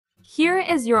Here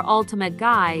is your ultimate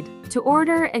guide to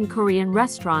order in Korean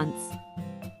restaurants.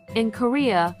 In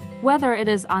Korea, whether it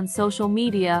is on social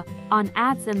media, on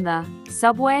ads in the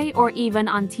subway, or even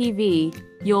on TV,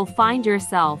 you'll find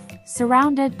yourself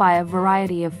surrounded by a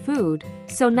variety of food.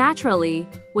 So naturally,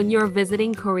 when you're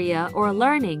visiting Korea or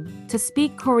learning to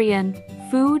speak Korean,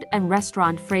 food and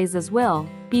restaurant phrases will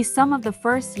be some of the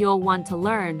first you'll want to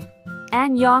learn.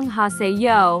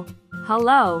 안녕하세요.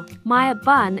 Hello, my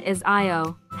bun is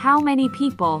Io. How many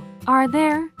people are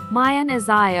there? Mayan is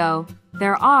Io.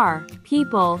 There are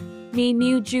people.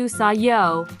 Menu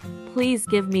jusayo. Please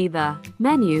give me the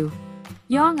menu.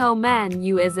 Yongo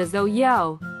menu is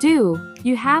yo. Do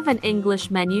you have an English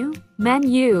menu?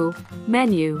 Menu.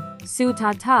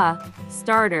 Sutata.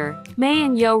 Starter.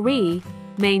 Main yori.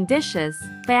 Main dishes.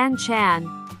 Banchan.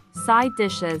 Side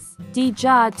dishes.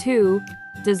 Dija 2.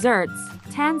 Desserts.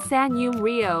 Tansanyum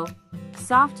Rio.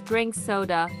 Soft drink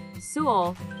soda.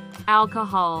 Suol.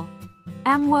 Alcohol.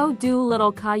 Mwo do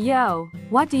little kayo.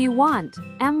 What do you want?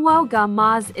 Mwo ga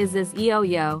maz is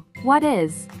yo. What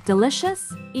is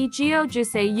delicious? Ijio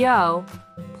juseyo.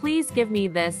 Please give me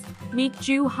this.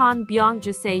 Mikju han byong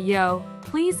juseyo.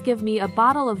 Please give me a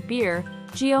bottle of beer.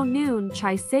 Gio noon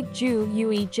chai sik ju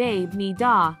ui jabe ni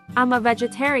da. I'm a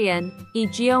vegetarian.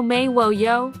 Ijio mei wo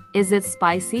yo. Is it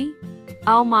spicy?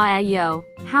 Alma yo.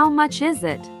 How much is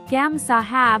it? Gam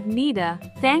sahab nida.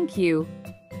 Thank you.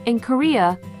 In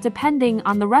Korea, depending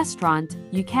on the restaurant,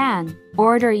 you can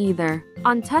order either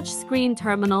on touchscreen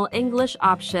terminal English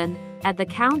option, at the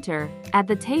counter, at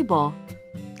the table,